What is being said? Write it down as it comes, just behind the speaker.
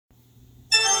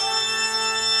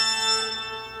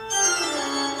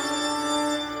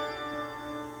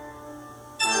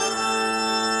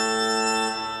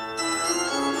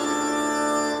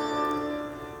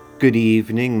Good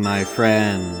evening, my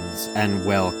friends, and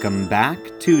welcome back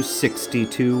to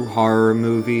 62 Horror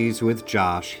Movies with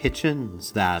Josh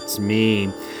Hitchens. That's me,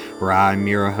 where I'm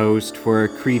your host for a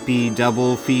creepy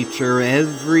double feature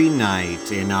every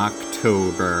night in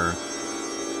October.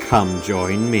 Come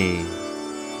join me,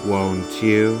 won't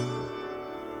you?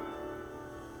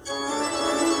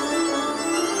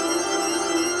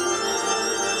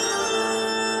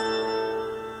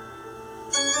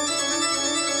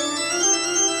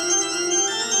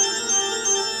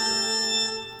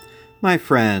 My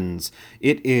friends,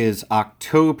 it is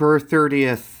October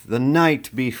 30th, the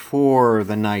night before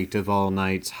the night of all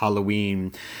nights,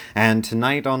 Halloween, and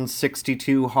tonight on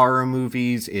 62 Horror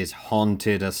Movies is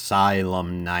Haunted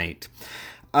Asylum Night.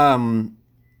 The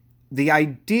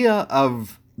idea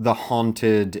of the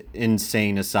haunted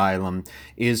insane asylum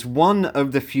is one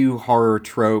of the few horror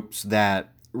tropes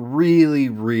that really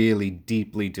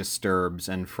deeply disturbs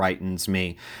and frightens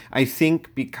me. I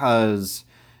think because,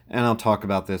 and I'll talk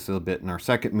about this a little bit in our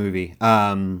second movie,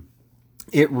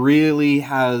 it really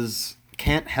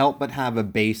can't help but have a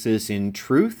basis in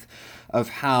truth of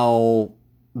how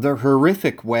the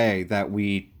horrific way that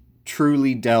we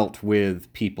truly dealt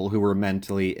with people who were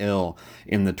mentally ill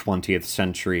in the 20th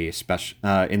century, especially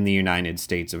in the United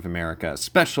States of America,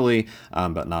 especially,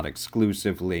 but not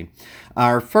exclusively.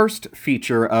 Our first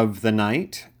feature of the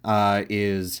night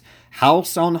is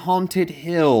House on Haunted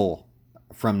Hill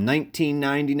from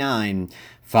 1999,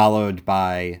 followed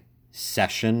by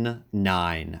Session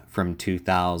 9 from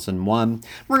 2001.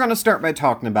 We're going to start by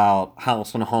talking about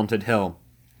House on Haunted Hill.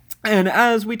 And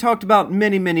as we talked about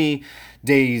many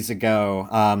days ago,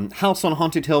 House on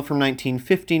Haunted Hill from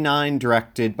 1959,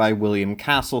 directed by William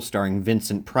Castle, starring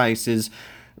Vincent Price, is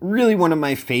really one of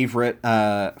my favorite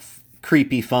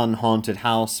creepy, fun, haunted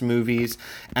house movies.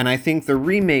 And I think the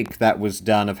remake that was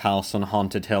done of House on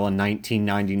Haunted Hill in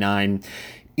 1999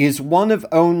 is one of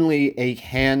only a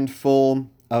handful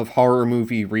of horror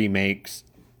movie remakes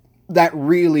that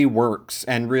really works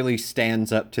and really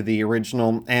stands up to the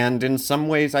original, and in some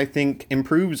ways I think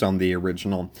improves on the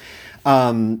original.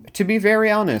 To be very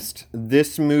honest,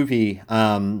 this movie,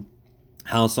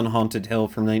 House on Haunted Hill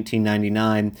from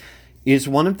 1999, is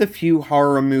one of the few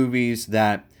horror movies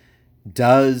that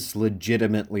does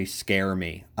legitimately scare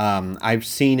me. I've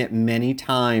seen it many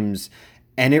times,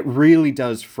 and it really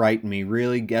does frighten me,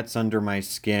 really gets under my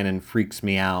skin and freaks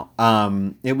me out.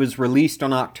 It was released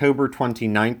on October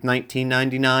 29th,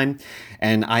 1999,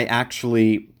 and I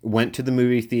actually went to the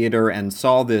movie theater and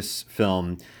saw this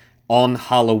film on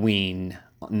Halloween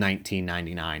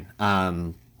 1999.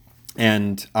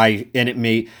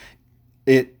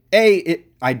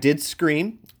 I did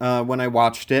scream when I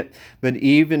watched it, but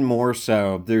even more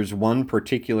so, there's one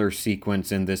particular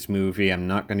sequence in this movie, I'm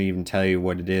not going to even tell you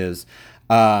what it is,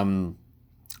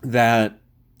 that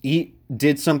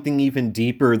did something even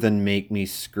deeper than make me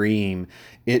scream.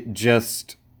 It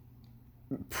just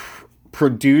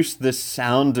produced this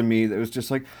sound to me that was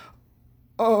just like,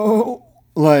 oh,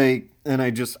 like, and I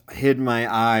just hid my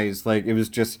eyes. Like, it was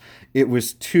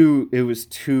too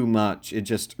much. It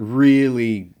just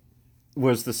really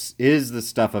is the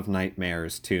stuff of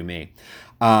nightmares to me.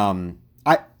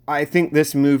 I think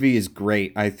this movie is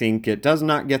great. I think it does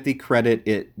not get the credit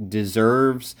it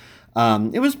deserves.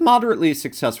 It was moderately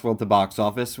successful at the box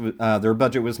office. Their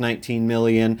budget was $19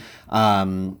 million,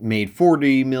 made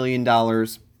 $40 million.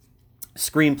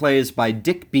 Screenplay is by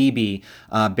Dick Beebe,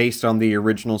 based on the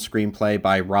original screenplay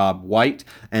by Rob White.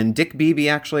 And Dick Beebe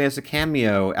actually has a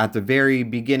cameo at the very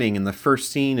beginning in the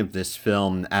first scene of this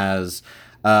film as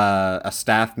a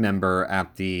staff member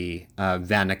at the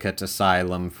Vannicut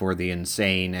Asylum for the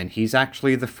Insane, and he's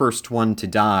actually the first one to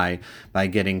die by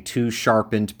getting two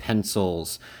sharpened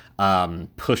pencils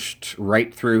pushed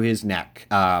right through his neck,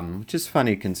 which is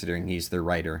funny considering he's the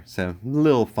writer. So, a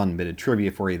little fun bit of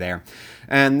trivia for you there.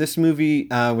 And this movie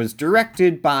was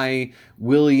directed by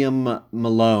William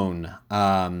Malone.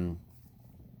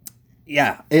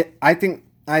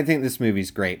 I think this movie's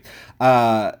great.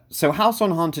 So House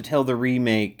on Haunted Hill, the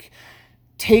remake,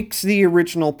 takes the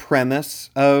original premise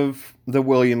of the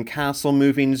William Castle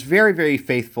movie and is very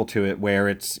faithful to it, where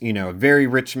it's, a very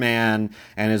rich man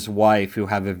and his wife who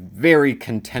have a very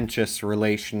contentious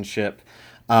relationship,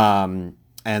 and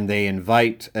they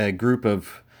invite a group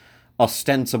of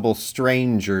ostensible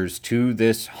strangers to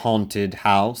this haunted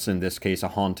house, in this case a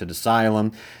haunted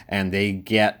asylum, and they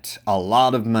get a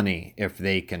lot of money if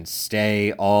they can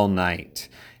stay all night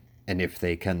and if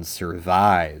they can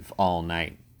survive all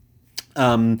night.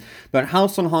 But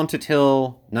House on Haunted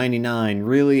Hill 99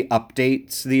 really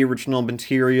updates the original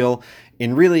material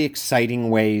in really exciting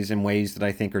ways, in ways that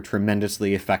I think are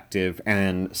tremendously effective,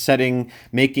 and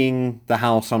making the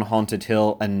house on Haunted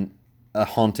Hill a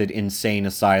haunted insane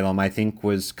asylum, I think,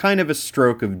 was kind of a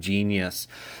stroke of genius.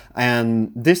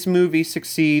 And this movie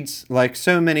succeeds, like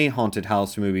so many haunted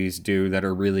house movies do that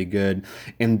are really good,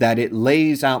 in that it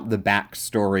lays out the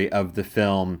backstory of the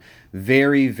film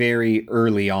very, very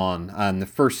early on. The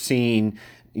first scene,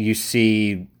 you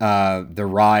see the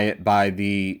riot by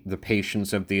the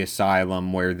patients of the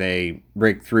asylum, where they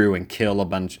break through and kill a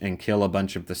bunch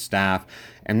of the staff,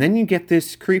 and then you get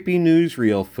this creepy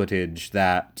newsreel footage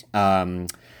that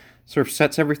sort of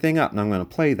sets everything up, and I'm going to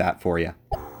play that for you.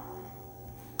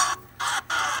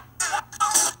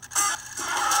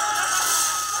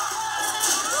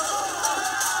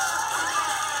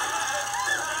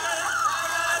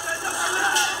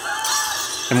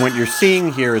 And what you're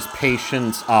seeing here is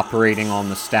patients operating on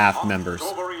the staff members.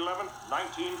 October 11th,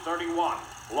 1931,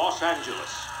 Los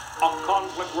Angeles. A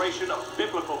conflagration of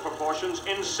biblical proportions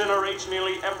incinerates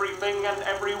nearly everything and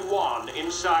everyone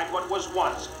inside what was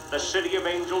once the City of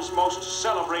Angels' most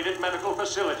celebrated medical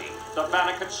facility, the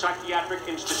Vannicut Psychiatric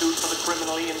Institute for the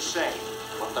Criminally Insane.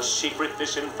 But the secret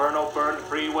this inferno burned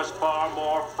free was far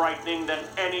more frightening than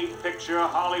any picture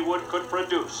Hollywood could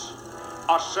produce.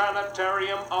 A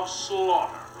sanitarium of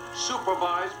slaughter,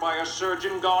 supervised by a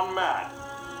surgeon gone mad,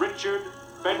 Richard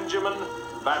Benjamin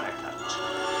Vannicut.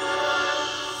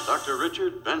 Dr.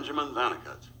 Richard Benjamin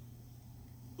Vannicut.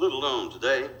 Little known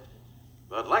today,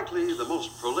 but likely the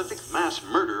most prolific mass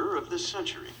murderer of this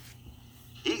century.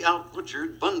 He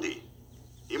out-butchered Bundy.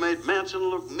 He made Manson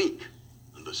look meek,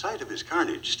 and the site of his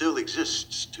carnage still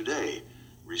exists today,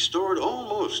 restored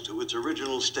almost to its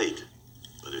original state.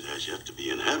 But it has yet to be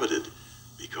inhabited,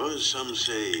 because some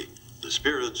say the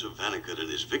spirits of Vannicut and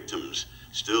his victims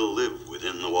still live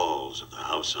within the walls of the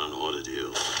house on Haunted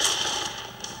Hill.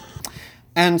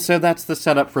 And so that's the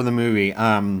setup for the movie.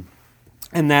 And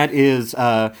that is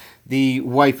the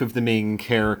wife of the main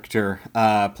character,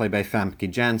 played by Famke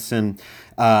Janssen.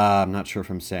 I'm not sure if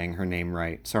I'm saying her name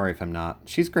right. Sorry if I'm not.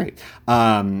 She's great.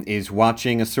 Is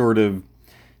watching a sort of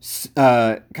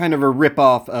kind of a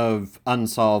ripoff of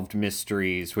Unsolved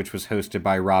Mysteries, which was hosted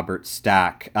by Robert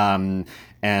Stack.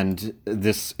 And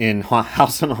this, in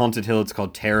House on Haunted Hill, it's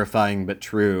called Terrifying But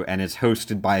True, and it's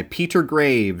hosted by Peter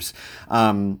Graves,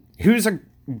 who's a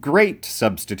great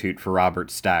substitute for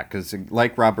Robert Stack, because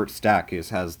like Robert Stack,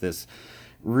 has this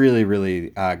really,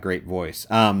 really great voice.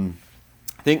 I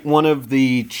think one of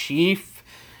the chief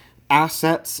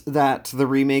assets that the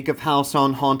remake of House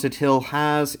on Haunted Hill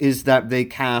has is that they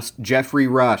cast Jeffrey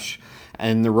Rush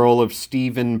in the role of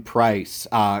Stephen Price,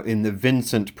 in the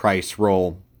Vincent Price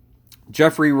role.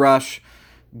 Jeffrey Rush,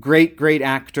 great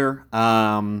actor,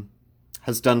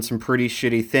 has done some pretty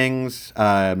shitty things.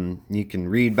 You can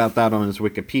read about that on his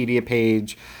Wikipedia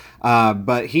page.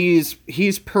 But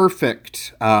he's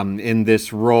perfect in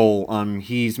this role.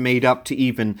 He's made up to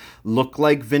even look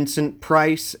like Vincent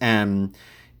Price, and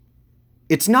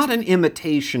it's not an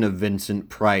imitation of Vincent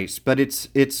Price, but it's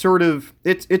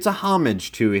a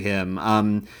homage to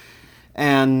him.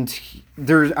 And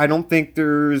I don't think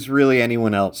there's really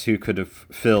anyone else who could have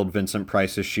filled Vincent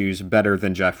Price's shoes better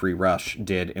than Jeffrey Rush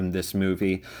did in this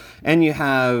movie. And you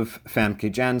have Famke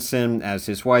Janssen as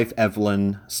his wife,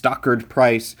 Evelyn Stockard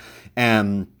Price,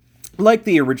 and like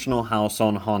the original House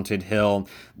on Haunted Hill,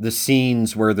 the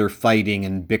scenes where they're fighting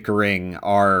and bickering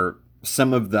are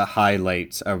some of the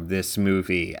highlights of this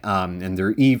movie, and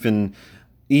they're even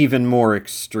more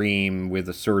extreme, with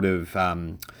a sort of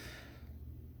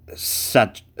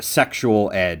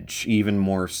sexual edge, even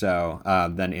more so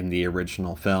than in the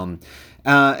original film.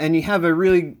 And you have a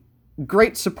really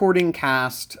great supporting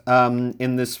cast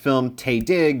in this film: Taye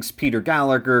Diggs, Peter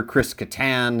Gallagher, Chris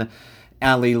Kattan,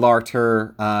 Ali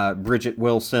Larter, Bridget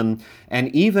Wilson, and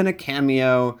even a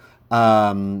cameo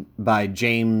by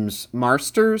James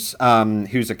Marsters,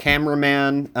 who's a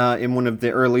cameraman in one of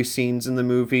the early scenes in the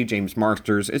movie. James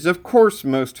Marsters is, of course,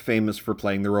 most famous for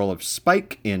playing the role of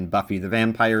Spike in Buffy the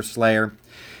Vampire Slayer.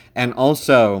 And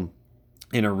also,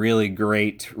 in a really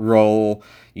great role,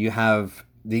 you have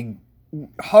the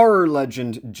horror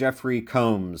legend Jeffrey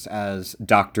Combs as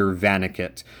Dr.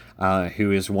 Vannicut,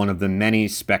 who is one of the many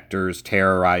specters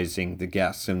terrorizing the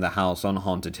guests in the house on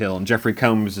Haunted Hill. And Jeffrey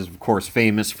Combs is, of course,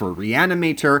 famous for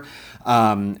Reanimator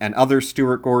and other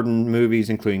Stuart Gordon movies,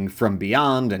 including From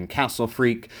Beyond and Castle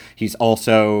Freak. He's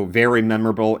also very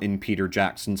memorable in Peter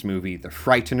Jackson's movie The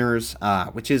Frighteners,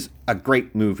 which is a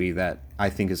great movie that I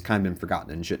think has kind of been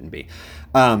forgotten and shouldn't be.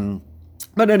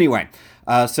 But anyway,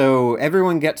 So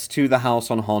everyone gets to the house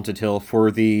on Haunted Hill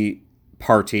for the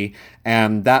party,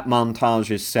 and that montage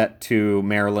is set to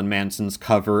Marilyn Manson's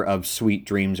cover of Sweet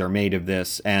Dreams Are Made of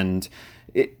This, and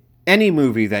any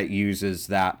movie that uses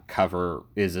that cover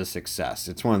is a success.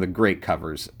 It's one of the great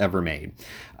covers ever made.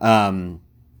 And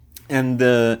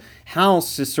the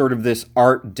house is sort of this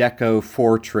Art Deco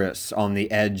fortress on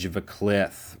the edge of a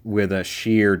cliff with a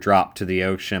sheer drop to the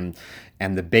ocean,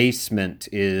 and the basement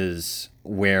is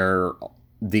where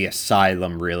the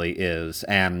asylum really is,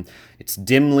 and it's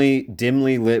dimly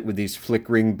lit with these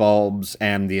flickering bulbs,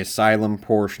 and the asylum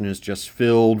portion is just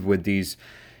filled with these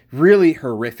really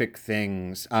horrific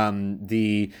things.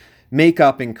 The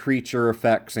makeup and creature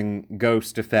effects and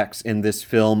ghost effects in this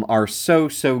film are so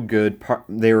good.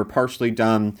 They were partially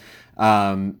done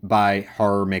by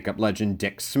horror makeup legend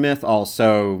Dick Smith,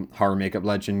 also horror makeup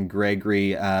legend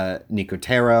Gregory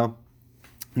Nicotero.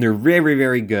 They're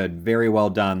very good, very well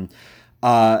done.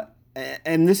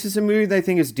 And this is a movie that I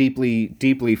think is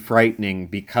deeply frightening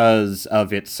because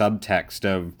of its subtext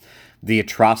of the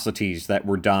atrocities that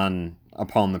were done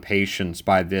upon the patients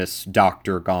by this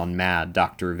doctor gone mad,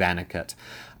 Dr. Vonnegut.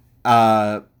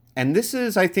 And this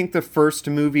is, I think, the first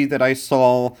movie that I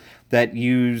saw that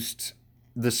used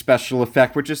the special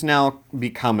effect, which has now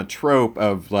become a trope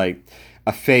of, like,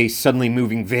 a face suddenly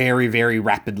moving very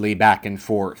rapidly back and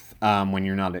forth when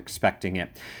you're not expecting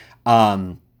it.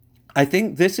 I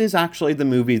think this is actually the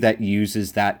movie that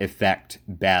uses that effect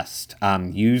best,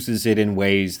 uses it in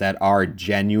ways that are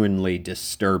genuinely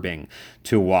disturbing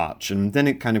to watch. And then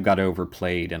it kind of got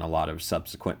overplayed in a lot of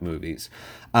subsequent movies.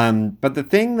 But the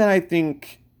thing that I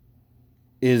think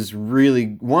is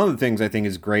really, one of the things I think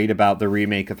is great about the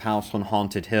remake of House on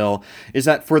Haunted Hill is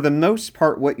that for the most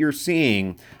part, what you're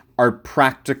seeing are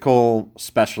practical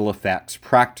special effects,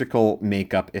 practical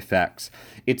makeup effects.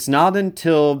 It's not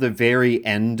until the very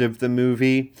end of the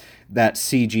movie that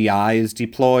CGI is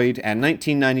deployed. And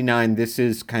 1999, this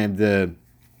is kind of the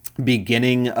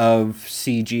beginning of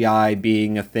CGI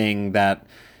being a thing that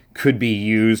could be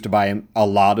used by a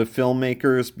lot of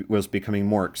filmmakers, was becoming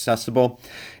more accessible.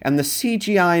 And the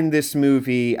CGI in this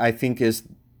movie, I think, is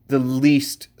the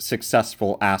least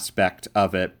successful aspect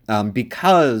of it,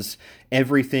 because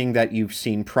everything that you've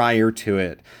seen prior to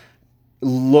it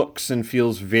looks and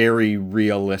feels very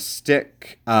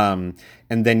realistic, and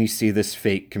then you see this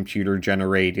fake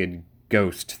computer-generated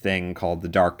ghost thing called the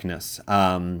darkness.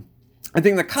 I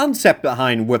think the concept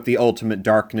behind what the ultimate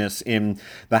darkness in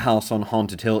the House on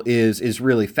Haunted Hill is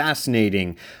really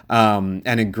fascinating, and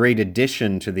a great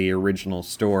addition to the original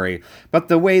story. But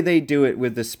the way they do it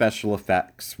with the special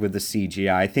effects, with the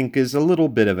CGI, I think is a little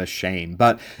bit of a shame.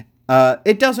 But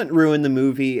it doesn't ruin the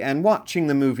movie, and watching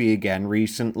the movie again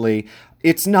recently,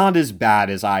 it's not as bad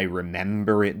as I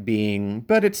remember it being,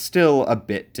 but it's still a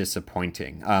bit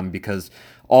disappointing, because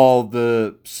all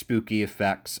the spooky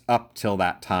effects up till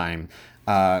that time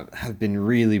have been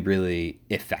really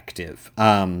effective.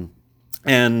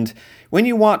 And when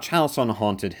you watch House on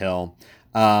Haunted Hill,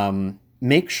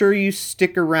 make sure you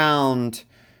stick around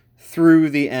through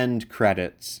the end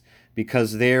credits,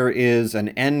 because there is an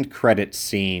end credit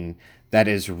scene that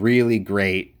is really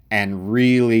great and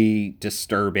really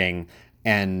disturbing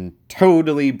and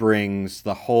totally brings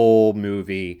the whole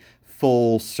movie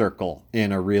full circle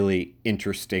in a really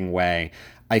interesting way.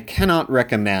 I cannot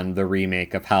recommend the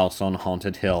remake of House on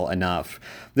Haunted Hill enough.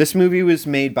 This movie was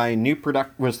made by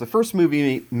was the first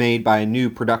movie made by a new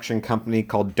production company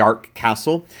called Dark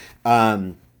Castle.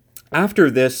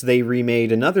 After this, they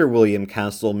remade another William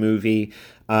Castle movie.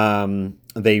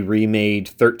 They remade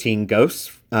 13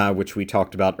 Ghosts, which we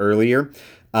talked about earlier.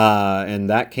 And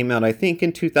that came out, I think,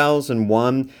 in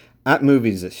 2001. That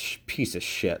movie's a piece of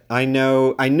shit. I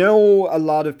know a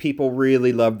lot of people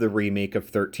really love the remake of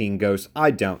 13 Ghosts.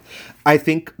 I don't. I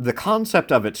think the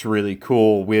concept of it's really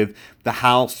cool, with the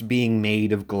house being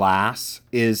made of glass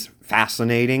is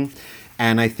fascinating.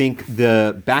 And I think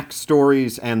the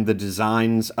backstories and the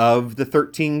designs of the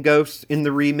 13 Ghosts in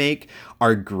the remake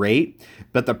are great.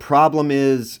 But the problem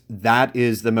is that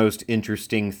is the most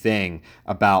interesting thing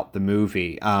about the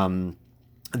movie.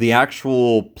 The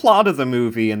actual plot of the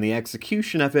movie and the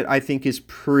execution of it, I think, is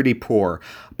pretty poor.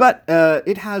 But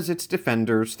it has its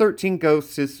defenders. 13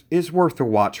 Ghosts is worth a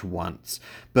watch once.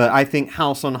 But I think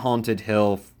House on Haunted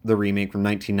Hill, the remake from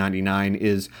 1999,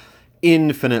 is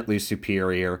infinitely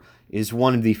superior, is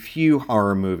one of the few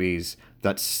horror movies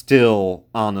that still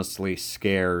honestly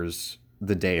scares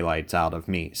the daylights out of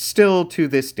me. Still to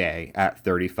this day, at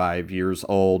 35 years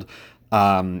old,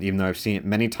 even though I've seen it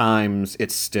many times,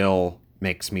 it still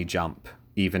makes me jump,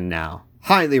 even now.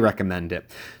 Highly recommend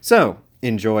it. So,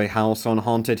 enjoy House on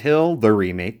Haunted Hill, the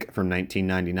remake from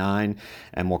 1999,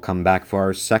 and we'll come back for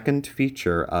our second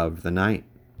feature of the night.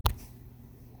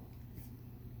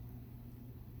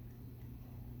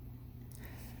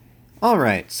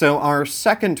 Alright, so our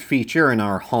second feature in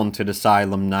our Haunted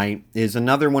Asylum night is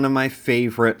another one of my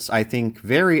favorites, I think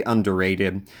very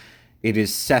underrated. It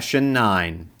is Session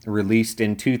 9, released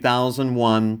in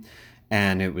 2001,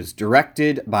 and it was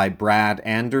directed by Brad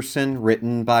Anderson,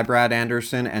 written by Brad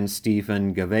Anderson and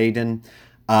Stephen Gavadin.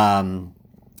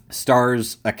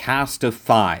 Stars a cast of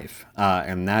 5,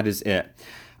 and that is it.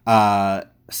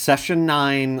 Session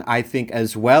 9, I think,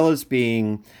 as well as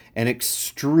being an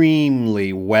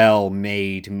extremely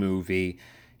well-made movie,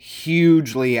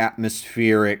 hugely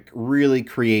atmospheric, really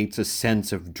creates a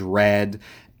sense of dread,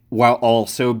 while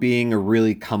also being a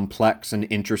really complex and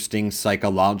interesting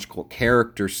psychological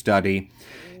character study,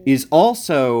 is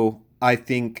also, I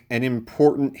think, an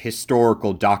important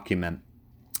historical document.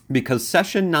 Because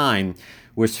Session 9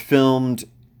 was filmed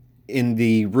in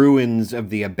the ruins of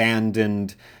the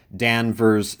abandoned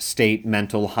Danvers State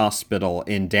Mental Hospital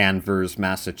in Danvers,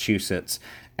 Massachusetts.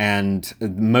 And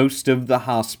most of the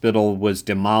hospital was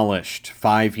demolished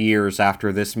 5 years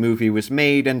after this movie was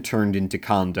made and turned into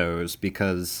condos,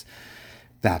 because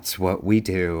that's what we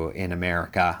do in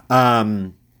America.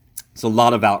 There's a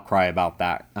lot of outcry about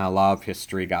that. A lot of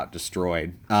history got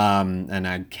destroyed. And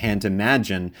I can't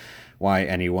imagine why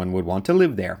anyone would want to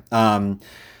live there.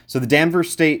 So the Danvers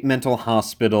State Mental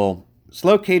Hospital is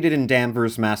located in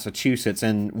Danvers, Massachusetts,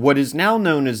 and what is now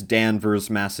known as Danvers,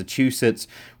 Massachusetts,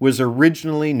 was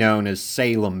originally known as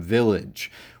Salem Village,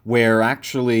 where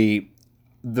actually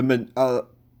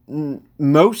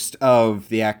most of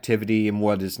the activity in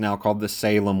what is now called the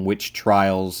Salem witch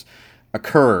trials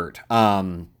occurred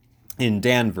in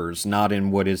Danvers, not in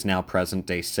what is now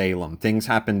present-day Salem. Things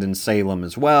happened in Salem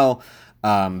as well,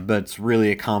 but it's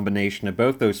really a combination of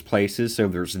both those places, so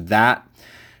there's that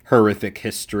horrific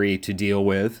history to deal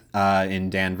with in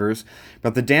Danvers.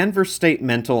 But the Danvers State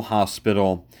Mental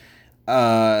Hospital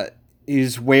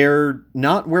is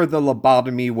not where the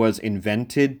lobotomy was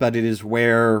invented, but it is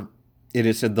where it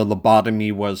is said the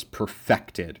lobotomy was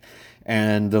perfected.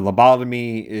 And the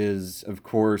lobotomy is, of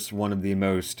course, one of the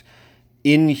most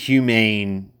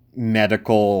inhumane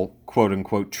medical,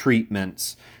 quote-unquote,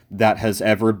 treatments that has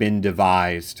ever been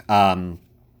devised.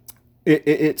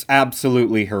 It's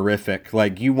absolutely horrific.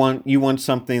 Like, you want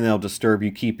something that'll disturb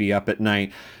you, keep you up at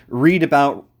night. Read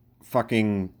about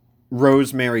fucking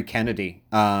Rosemary Kennedy,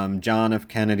 John F.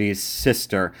 Kennedy's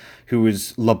sister, who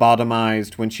was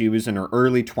lobotomized when she was in her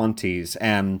early 20s.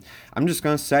 And I'm just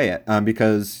going to say it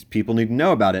because people need to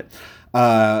know about it.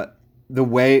 The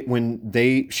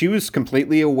way she was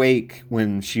completely awake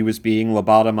when she was being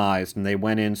lobotomized, and they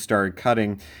went in, started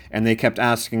cutting, and they kept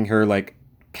asking her, like,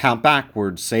 count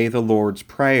backwards, say the Lord's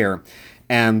Prayer,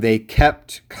 and they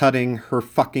kept cutting her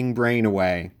fucking brain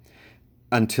away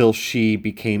until she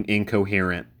became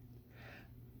incoherent.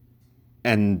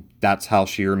 And that's how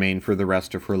she remained for the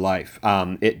rest of her life.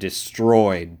 It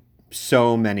destroyed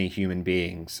so many human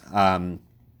beings.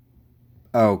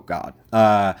 Oh, God.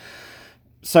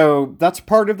 So that's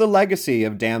part of the legacy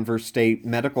of Danvers State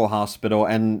Medical Hospital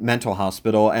and Mental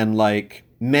Hospital, and like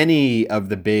many of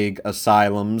the big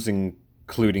asylums,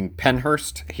 including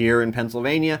Penhurst here in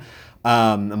Pennsylvania,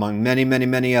 among many, many,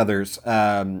 many others,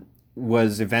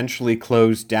 was eventually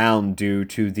closed down due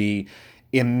to the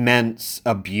immense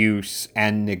abuse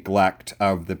and neglect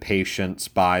of the patients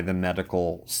by the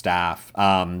medical staff.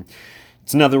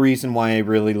 It's another reason why I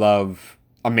really love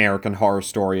American Horror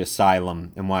Story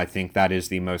Asylum, and why I think that is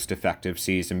the most effective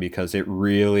season, because it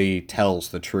really tells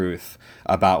the truth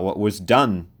about what was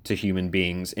done to human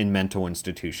beings in mental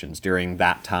institutions during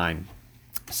that time.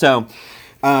 So,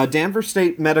 Danvers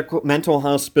State Mental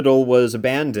Hospital was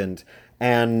abandoned,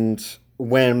 and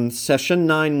when Session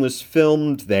 9 was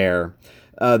filmed there,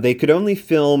 they could only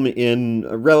film in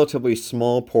a relatively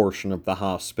small portion of the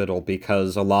hospital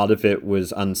because a lot of it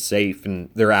was unsafe, and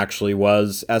there actually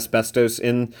was asbestos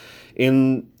in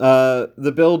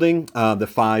the building. The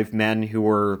 5 men who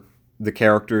were the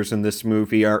characters in this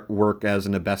movie work as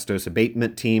an asbestos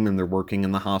abatement team, and they're working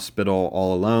in the hospital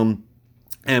all alone.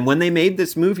 And when they made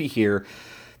this movie here,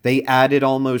 they added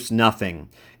almost nothing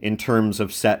in terms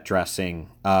of set dressing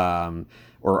or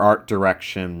art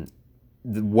direction.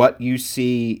 What you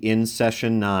see in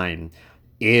Session 9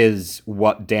 is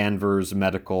what Danvers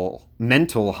State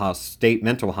Mental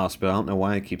Hospital, I don't know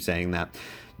why I keep saying that,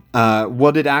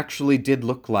 what it actually did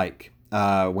look like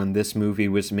when this movie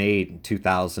was made in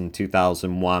 2000,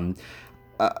 2001.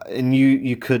 and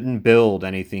you couldn't build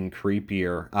anything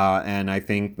creepier. And I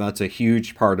think that's a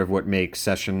huge part of what makes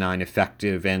Session 9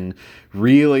 effective and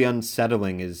really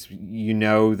unsettling is you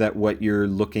know that what you're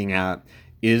looking at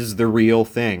is the real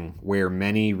thing, where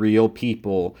many real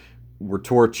people were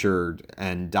tortured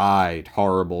and died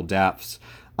horrible deaths.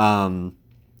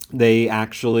 They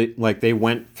actually, they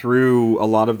went through a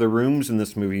lot of the rooms in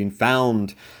this movie and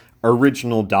found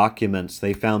original documents.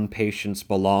 They found patients'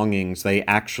 belongings. They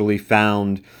actually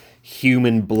found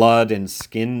human blood and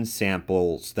skin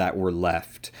samples that were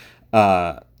left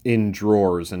in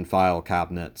drawers and file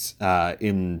cabinets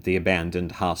in the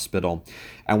abandoned hospital.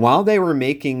 And while they were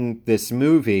making this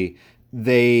movie,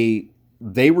 they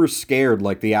were scared.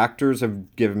 Like, the actors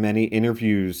have given many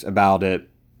interviews about it,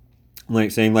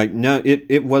 saying no,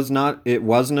 it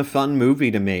wasn't a fun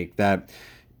movie to make. That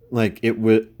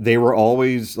they were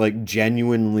always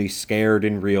genuinely scared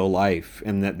in real life,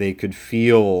 and that they could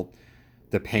feel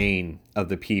the pain of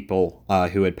the people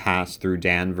who had passed through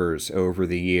Danvers over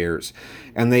the years.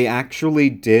 And they actually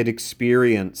did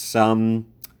experience some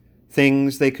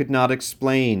things they could not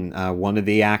explain. One of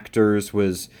the actors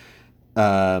was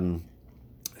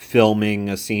filming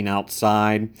a scene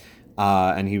outside,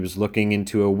 and he was looking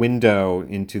into a window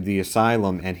into the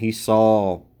asylum, and he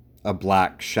saw a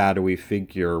black shadowy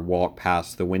figure walk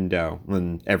past the window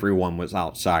when everyone was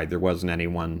outside. There wasn't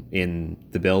anyone in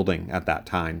the building at that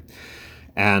time.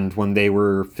 And when they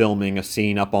were filming a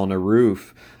scene up on a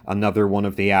roof, another one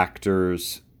of the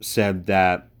actors said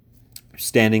that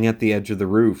standing at the edge of the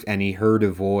roof, and he heard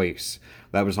a voice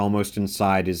that was almost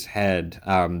inside his head,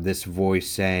 this voice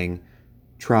saying,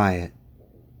 "Try it.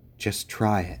 Just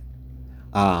try it."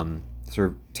 Sort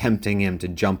of tempting him to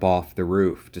jump off the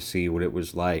roof to see what it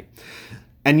was like.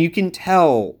 And you can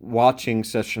tell watching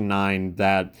Session 9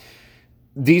 that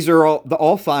these are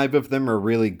all five of them are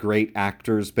really great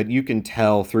actors, but you can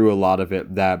tell through a lot of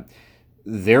it that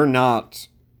they're not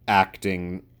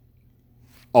acting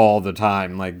all the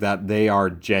time, that they are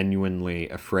genuinely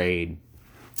afraid.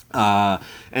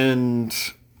 And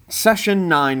Session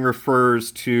 9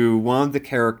 refers to one of the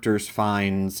characters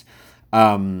finds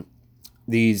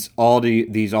these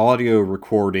audio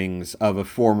recordings of a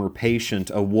former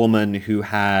patient, a woman who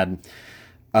had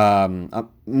a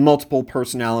multiple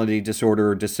personality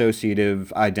disorder,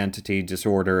 dissociative identity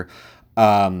disorder,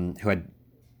 and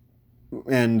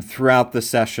throughout the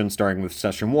session, starting with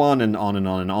Session 1 and on and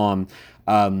on and on,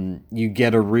 you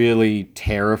get a really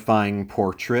terrifying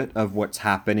portrait of what's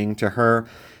happening to her.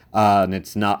 And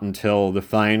it's not until the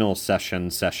final session,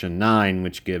 Session 9,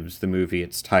 which gives the movie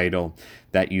its title,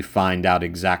 that you find out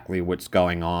exactly what's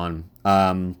going on.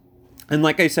 And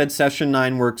like I said, Session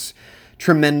 9 works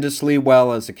tremendously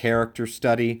well as a character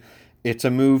study. It's a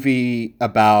movie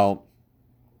about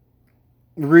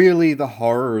really the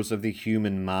horrors of the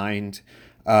human mind.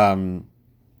 Throughout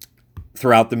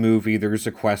the movie, there's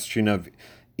a question of,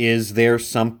 is there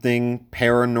something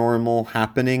paranormal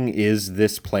happening? Is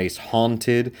this place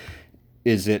haunted?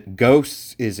 Is it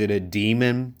ghosts? Is it a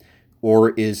demon?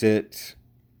 Or is it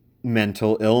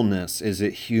mental illness? Is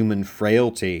it human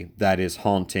frailty that is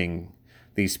haunting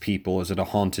these people? Is it a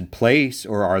haunted place,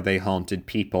 or are they haunted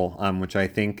people? Which I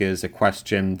think is a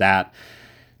question that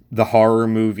the horror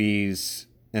movies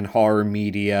and horror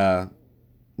media,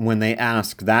 when they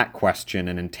ask that question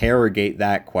and interrogate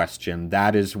that question,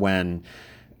 that is when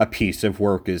a piece of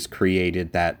work is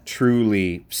created that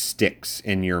truly sticks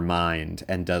in your mind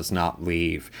and does not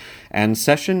leave. And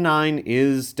Session 9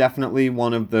 is definitely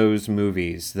one of those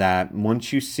movies that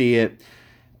once you see it,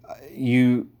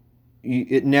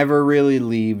 it never really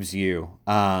leaves you.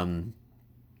 I've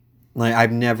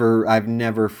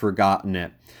never forgotten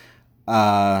it.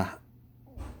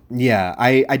 Yeah,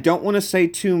 I don't want to say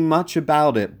too much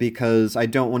about it because I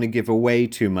don't want to give away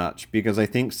too much, because I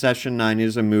think Session 9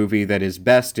 is a movie that is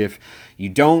best if you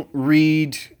don't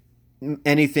read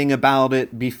anything about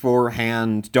it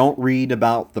beforehand. Don't read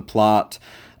about the plot.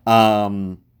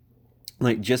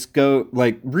 Just go,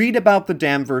 read about the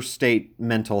Danvers State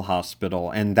Mental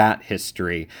Hospital and that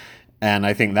history. And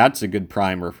I think that's a good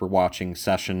primer for watching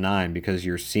Session 9, because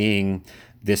you're seeing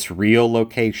this real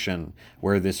location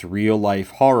where this real life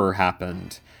horror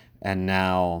happened. And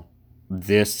now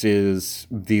this is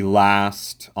the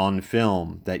last on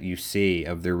film that you see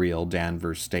of the real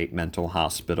Danvers State Mental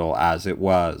Hospital as it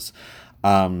was.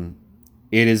 It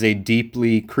is a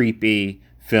deeply creepy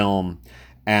film.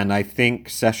 And I think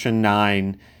Session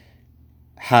 9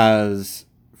 has,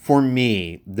 for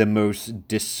me, the most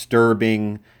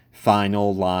disturbing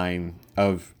final line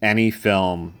of any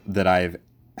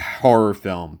horror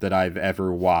film that I've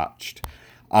ever watched.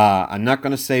 I'm not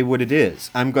going to say what it is.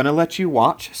 I'm going to let you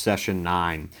watch Session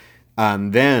 9.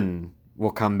 Then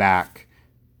we'll come back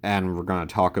and we're going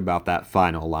to talk about that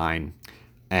final line.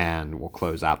 And we'll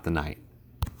close out the night.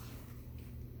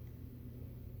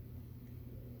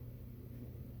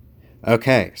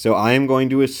 Okay, so I am going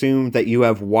to assume that you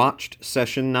have watched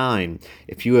Session 9.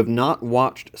 If you have not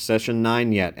watched Session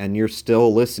 9 yet and you're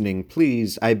still listening,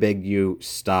 please, I beg you,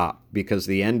 stop, because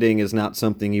the ending is not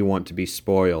something you want to be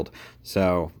spoiled.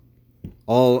 So,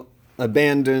 all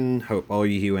abandon hope, all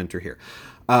ye who enter here.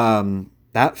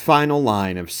 That final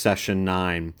line of Session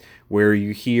 9, where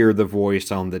you hear the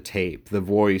voice on the tape, the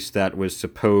voice that was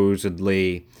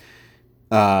supposedly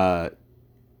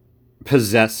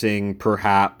possessing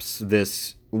perhaps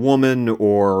this woman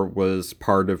or was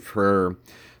part of her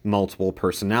multiple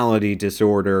personality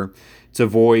disorder. It's a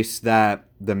voice that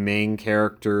the main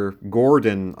character,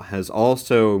 Gordon, has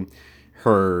also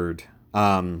heard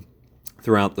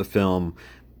throughout the film,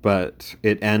 but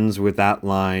it ends with that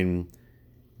line,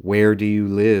 "Where do you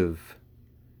live?"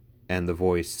 And the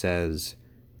voice says,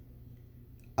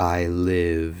 "I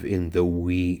live in the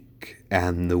weak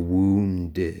and the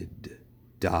wounded,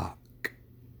 Doc."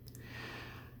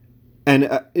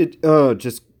 And it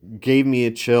just gave me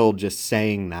a chill just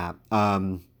saying that.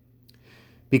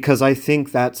 Because I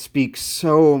think that speaks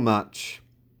so much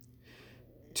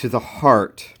to the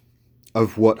heart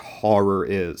of what horror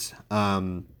is.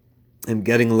 I'm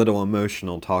getting a little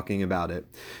emotional talking about it.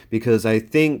 Because I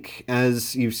think,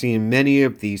 as you've seen many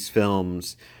of these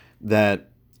films, that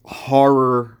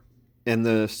horror and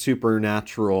the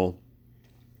supernatural,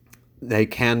 they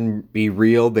can be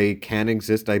real, they can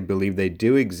exist, I believe they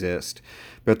do exist,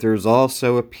 but there's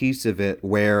also a piece of it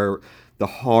where the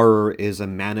horror is a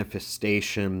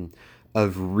manifestation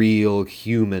of real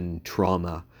human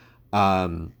trauma.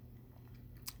 And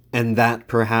that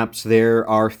perhaps there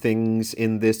are things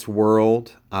in this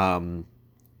world, you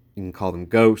can call them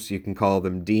ghosts, you can call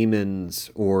them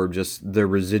demons, or just the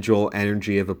residual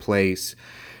energy of a place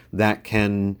that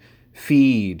can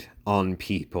feed on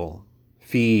people,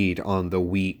 feed on the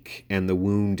weak and the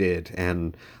wounded,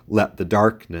 and let the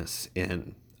darkness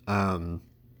in.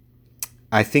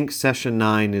 I think Session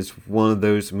 9 is one of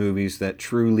those movies that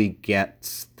truly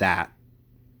gets that.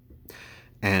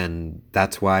 And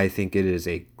that's why I think it is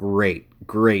a great,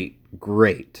 great,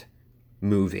 great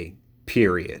movie,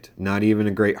 period. Not even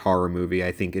a great horror movie.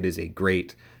 I think it is a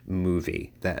great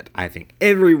movie that I think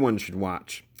everyone should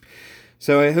watch.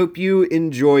 So I hope you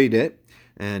enjoyed it.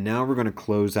 And now we're going to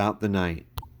close out the night.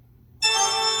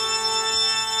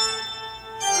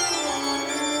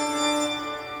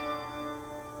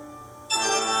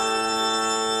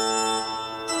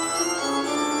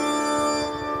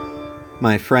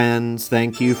 My friends,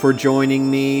 thank you for joining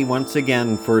me once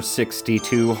again for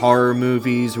 62 Horror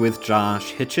Movies with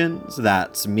Josh Hitchens.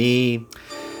 That's me.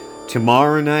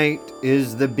 Tomorrow night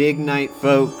is the big night,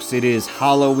 folks. It is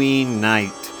Halloween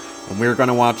night. And we're going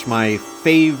to watch my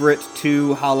favorite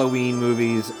 2 Halloween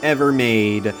movies ever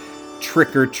made,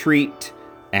 Trick or Treat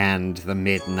and The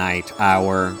Midnight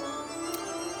Hour.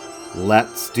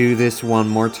 Let's do this one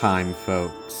more time,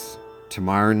 folks.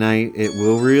 Tomorrow night, it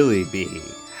will really be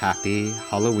Happy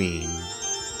Halloween.